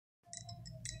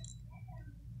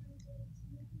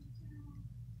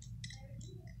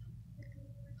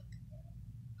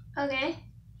Okay.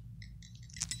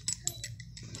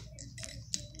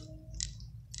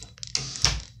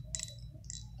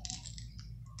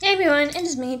 Hey everyone, it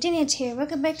is me, Daniel here.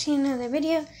 Welcome back to another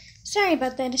video. Sorry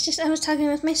about that, it's just I was talking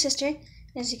with my sister.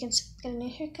 As you can see, got a new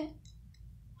haircut.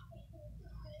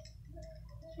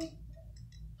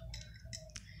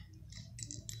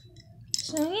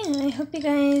 So yeah, I hope you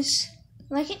guys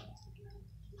like it.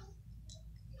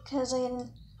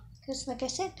 Because like I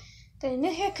said, got a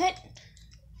new haircut.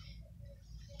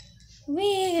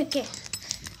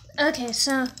 Okay,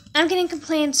 so I'm getting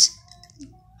complaints.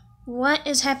 What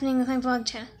is happening with my vlog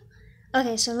channel?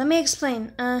 Okay, so let me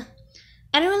explain. I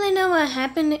don't really know what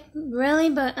happened, really,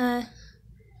 but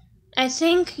I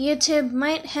think YouTube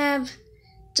might have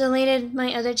deleted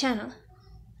my other channel.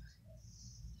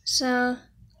 So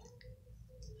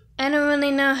I don't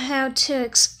really know how to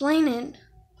explain it,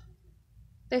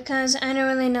 because I don't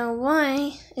really know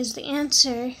why is the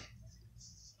answer,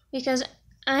 because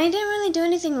I didn't really do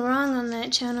anything wrong on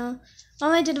that channel.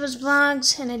 All I did was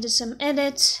vlogs, and I did some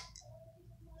edits.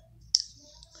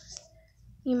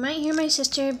 You might hear my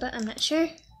sister, but I'm not sure.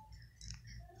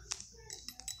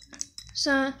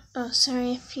 So, oh,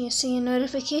 sorry if you see a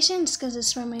notification, it's because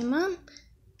it's from my mom.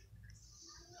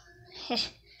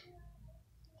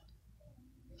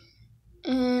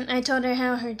 And I told her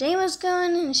how her day was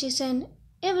going, and she said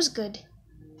it was good.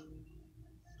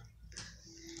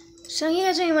 So you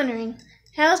guys are wondering,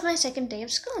 how was my second day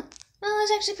of school? Well, it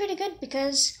was actually pretty good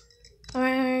because,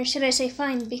 or should I say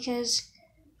fine, because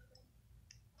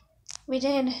we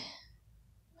did,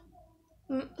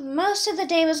 most of the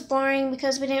day was boring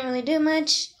because we didn't really do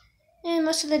much, and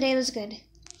most of the day was good.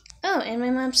 Oh, and my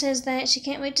mom says that she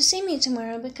can't wait to see me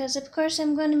tomorrow because, of course,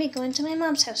 I'm going to be going to my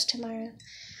mom's house tomorrow.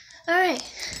 Alright.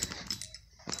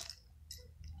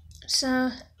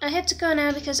 So, I have to go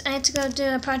now because I have to go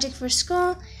do a project for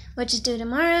school, which is due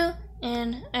tomorrow,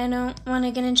 and I don't want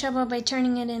to get in trouble by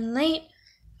turning it in late.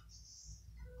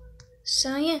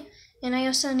 So, yeah. And I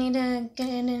also need to get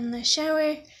in the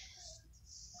shower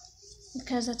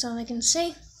because that's all I can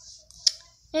say.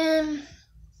 And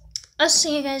I'll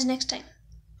see you guys next time.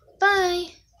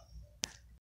 Bye!